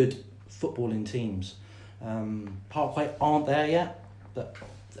 really good footballing teams. Parkway aren't there yet, but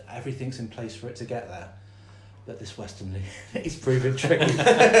everything's in place for it to get there. But this Western League is proving tricky.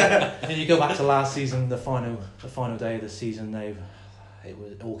 And you go back to last season, the final day of the season,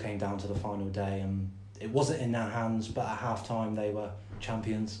 it all came down to the final day, and it wasn't in their hands. But at half time, they were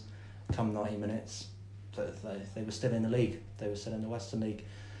champions. Come 90 minutes, they were still in the league. They were still in the Western League.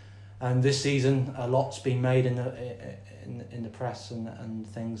 And this season, a lot's been made in the press and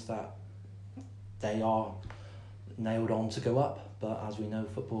things that they are nailed on to go up. But as we know,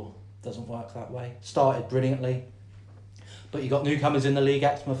 football doesn't work that way. Started brilliantly, but you got newcomers in the league,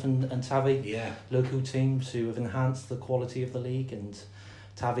 Exmouth and Tavi, local teams who have enhanced the quality of the league, and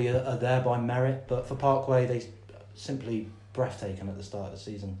Tavi are there by merit. But for Parkway, they simply breathtaking at the start of the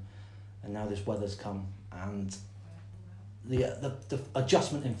season, and now this weather's come and the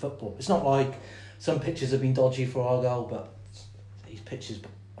adjustment in football. It's not like some pitches have been dodgy for Argyle, but these pitches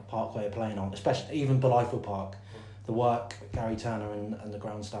Parkway are playing on, especially even Blytheville Park, the work Gary Turner and the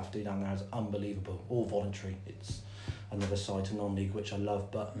ground staff do down there is unbelievable. All voluntary. It's another side to non-league, which I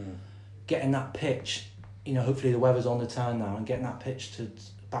love. But getting that pitch, hopefully the weather's on the turn now, and getting that pitch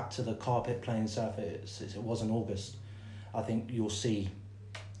back to the carpet playing surface it was in August. I think you'll see.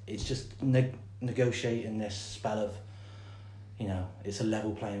 It's just negotiating this spell of. It's a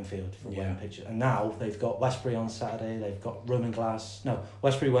level playing field for wearing pitches. And now they've got Westbury on Saturday, they've got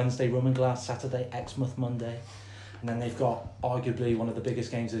Westbury Wednesday, Romanglass Saturday, Exmouth Monday. And then they've got arguably one of the biggest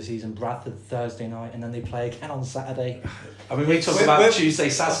games of the season, Bradford Thursday night, and then they play again on Saturday. I mean, we talk about Tuesday,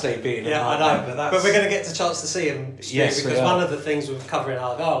 Saturday being I know, but we're going to get the chance to see them. Yes, because one of the things with covering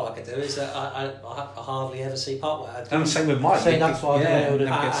Argyle I could do is that I hardly ever see Parkway. And same with Mike. That's why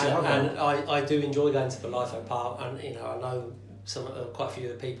I do enjoy going to the Blytheville Park, and I know quite a few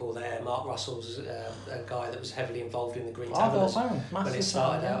of the people there. Mark Russell's a guy that was heavily involved in the Green Taverners when it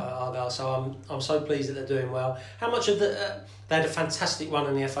started out at Argyle. So I'm so pleased that they're doing well. How much of they had a fantastic run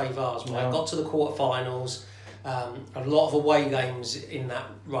in the FA Vars. Got to the quarterfinals. A lot of away games in that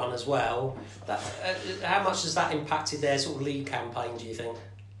run as well. How much has that impacted their sort of league campaign, do you think?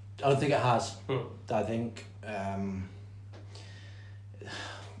 I don't think it has. I think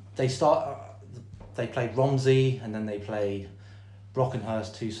they played Romsey, and then they played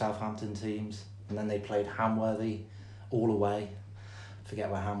Brockenhurst, 2 Southampton teams, and then they played Hamworthy all away.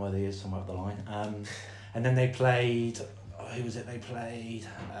 Forget where Hamworthy is, somewhere up the line. And then they played, who was it they played?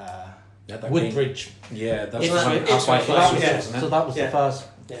 Woodbridge. Yeah, that's right. So that was the first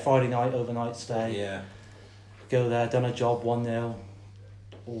Friday night overnight stay. Yeah. Go there, done a job, 1-0,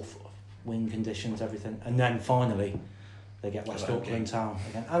 all wind conditions, everything. And then finally, they get West Auckland Town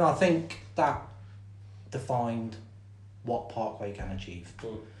again. And I think that defined what Parkway can achieve.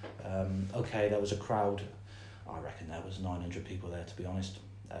 There was a crowd. I reckon there was 900 people there, to be honest.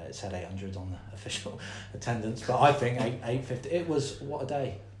 It said 800 on the official attendance, but I think 850. It was what a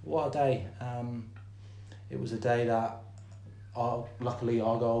day. It was a day that luckily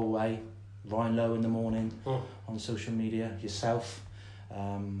Argyle away, Ryan Lowe in the morning on social media, yourself,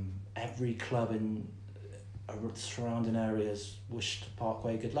 every club in surrounding areas wished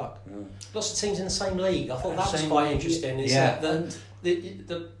Parkway good luck. Lots of teams in the same league. I thought that was quite interesting.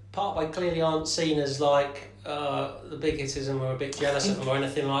 The Parkway clearly aren't seen as like the big hitters and we're a bit jealous of them or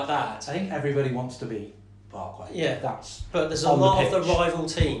anything like that. I think everybody wants to be Parkway. Yeah, but there's a lot of the rival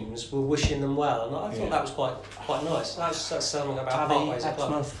teams were wishing them well, and I thought that was quite nice. That's something about Parkway as a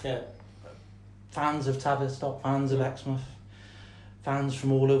club. Fans of Tavistock, fans of Exmouth. Fans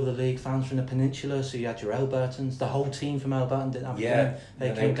from all over the league, fans from the peninsula. So you had your Elbertons, the whole team from Elberton didn't have a game.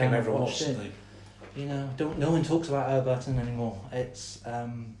 They came down and watched it. No one talks about Elberton anymore. It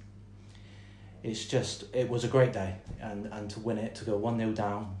was a great day, and to win it, to go 1-0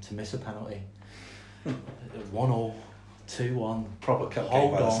 down, to miss a penalty, 1-1, 2-1. Proper cup game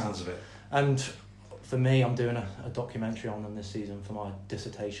Hold by the on. sounds of it. And for me, I'm doing a documentary on them this season for my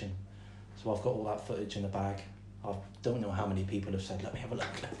dissertation. So I've got all that footage in the bag. I don't know how many people have said, let me have a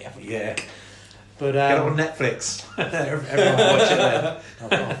look, let me have a look. Yeah. But Get it on Netflix. Everyone watch it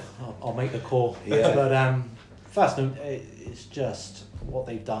then. I'll make the call. Yeah. But first, it's just what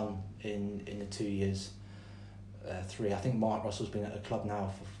they've done in the 2 years, 3. I think Mark Russell's been at the club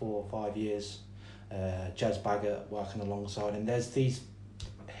now for 4 or 5 years. Jez Baggett working alongside him. There's these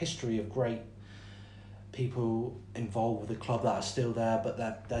history of great people involved with the club that are still there, but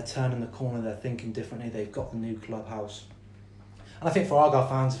they're turning the corner. They're thinking differently. They've got the new clubhouse, and I think for Argyle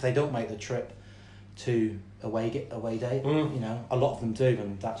fans, if they don't make the trip to away day, you know, a lot of them do,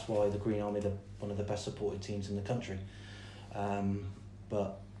 and that's why the Green Army are one of the best supported teams in the country.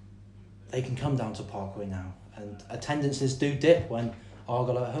 But they can come down to Parkway now, and attendances do dip when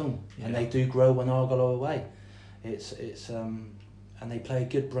Argyle are at home, and they do grow when Argyle are away. It's and they play a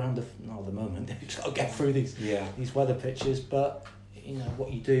good brand of. Not at the moment, they've just got to get through these weather pitches. But you know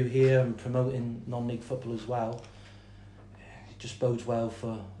what you do here and promoting non-league football as well, it just bodes well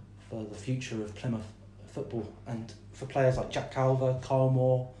for the future of Plymouth football, and for players like Jack Calver, Kyle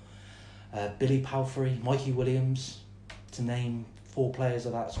Moore, Billy Palfrey, Mikey Williams, to name 4 players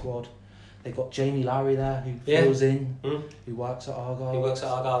of that squad. They've got Jamie Lowry there who fills in, who works at Argyle. He works at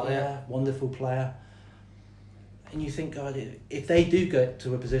Argyle, yeah. Wonderful player. And you think, God, if they do get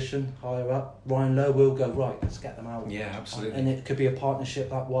to a position higher up, Ryan Lowe will go, right, let's get them out. Yeah, absolutely. And it could be a partnership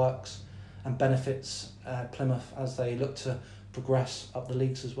that works and benefits Plymouth as they look to progress up the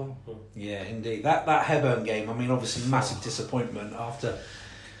leagues as well. Yeah, indeed. That Hebburn game, I mean, obviously massive disappointment after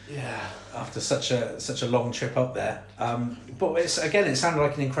such a long trip up there. But it sounded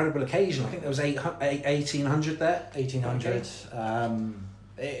like an incredible occasion. I think there was 1,800 there. 1,800.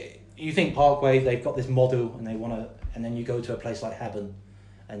 You think Parkway, they've got this model and they want to, and then you go to a place like Hebburn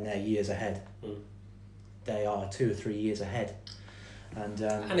and they're years ahead. They are 2 or 3 years ahead. And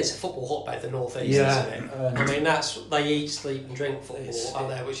it's a football hotbed, the North East, yeah, isn't it? I mean, they eat, sleep and drink football up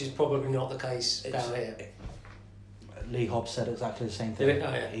there, which is probably not the case down here. Lee Hobbs said exactly the same thing.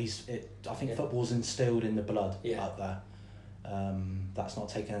 Oh, yeah. I think football's instilled in the blood up there. That's not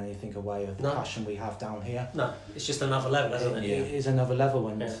taking anything away of the passion we have down here. No, it's just another level, isn't it? It is another level,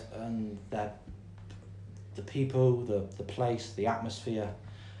 and that the people, the place, the atmosphere.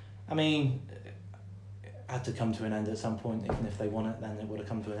 I mean, it had to come to an end at some point. Even if they won it, then it would have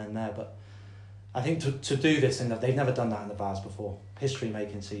come to an end there. But I think to do this, they've never done that in the Vase before.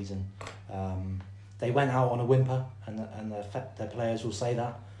 History-making season. They went out on a whimper, and their players will say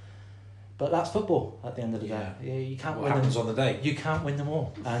that. But that's football at the end of the day. You can't win happens them. on the day. You can't win them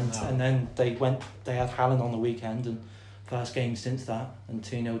all. And then they had Hallen on the weekend, and first game since that, and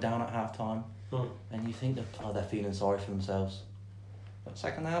 2-0 down at half time. And you think they're feeling sorry for themselves. But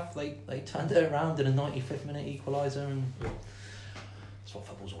second half, they turned it around in a 95th minute equaliser, and that's what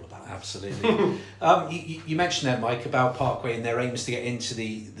football's all about. Absolutely. You mentioned there, Mike, about Parkway and their aims to get into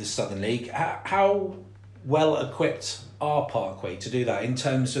the Southern League. How well equipped are Parkway to do that in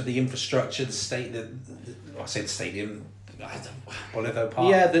terms of the infrastructure, the stadium, Bolivar Park?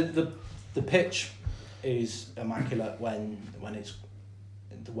 Yeah, the pitch is immaculate when it's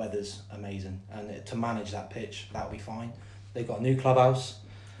the weather's amazing, and to manage that pitch, that'll be fine. They've got a new clubhouse.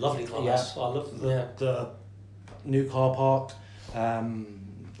 Lovely clubhouse. Yeah. I love the new car park.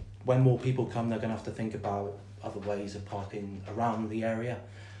 When more people come, they're going to have to think about other ways of parking around the area,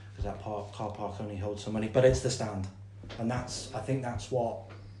 because that car park only holds so many. But it's the stand, and I think that's what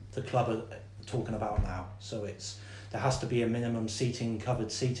the club are talking about now. So there has to be a minimum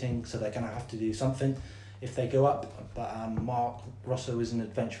covered seating. So they're going to have to do something if they go up. But Mark Russo is an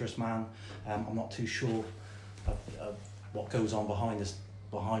adventurous man. I'm not too sure of what goes on behind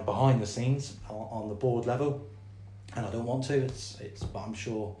the scenes on the board level, and I don't want to. But I'm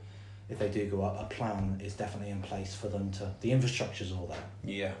sure if they do go up, a plan is definitely in place for them to. The infrastructure's all there.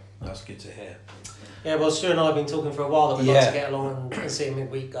 Yeah, that's good to hear. Yeah, well, Stu and I have been talking for a while that we'd like to get along and see a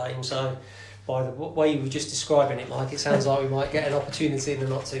midweek game. So, by the way you were just describing it, Mike, it sounds like we might get an opportunity in the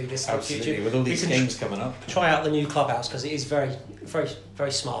not too distant Absolutely, future. with all these games coming up. Try out the new clubhouse, because it is very, very,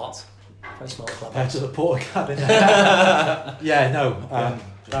 very smart. Very smart clubhouse. Compared to the Porter cabin.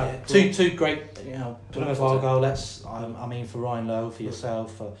 Two great, Plymouth Argyle. I mean, for Ryan Lowe, for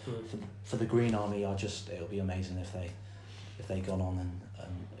yourself, for the Green Army, it'll be amazing if they gone on and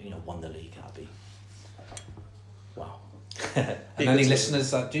won the league. That'd be wow. And any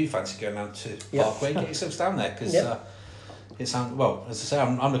listeners that do fancy going down to Parkway, get yourselves down there, because it sounds, well, as I say,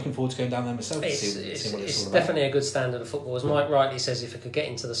 I'm looking forward to going down there myself to see what it's all about. Definitely a good standard of football. As Mike rightly says, if it could get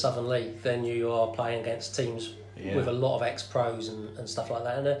into the Southern League, then you are playing against teams with a lot of ex-pros and stuff like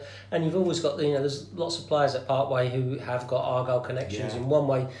that. And you've always got, there's lots of players at Parkway who have got Argyle connections in one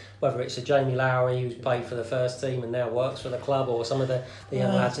way, whether it's a Jamie Lowry who's played for the first team and now works for the club, or some of the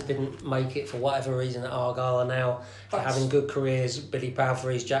young lads that didn't make it for whatever reason at Argyle are now having good careers. Billy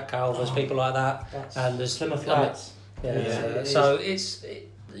Palfrey's, Jack Calver's, people like that. And there's Plymouth lads. So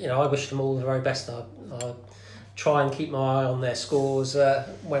I wish them all the very best. I try and keep my eye on their scores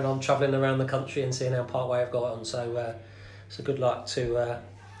when I'm travelling around the country and seeing how Parkway have got on. So good luck to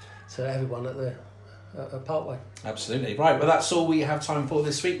everyone at Parkway. Absolutely. Right, well, that's all we have time for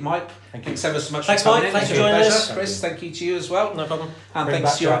this week. Mike, thanks ever so much for coming in. in. Thanks for joining us. Chris, thank you to you as well. No problem. And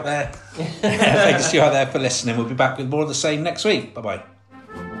thanks to you out there. Thanks to you out there for listening. We'll be back with more of the same next week. Bye-bye.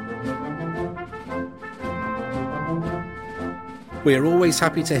 We are always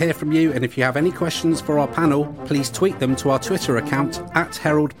happy to hear from you, and if you have any questions for our panel, please tweet them to our Twitter account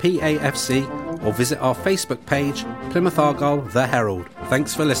 @HeraldPAFC or visit our Facebook page, Plymouth Argyle The Herald.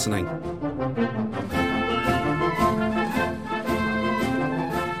 Thanks for listening.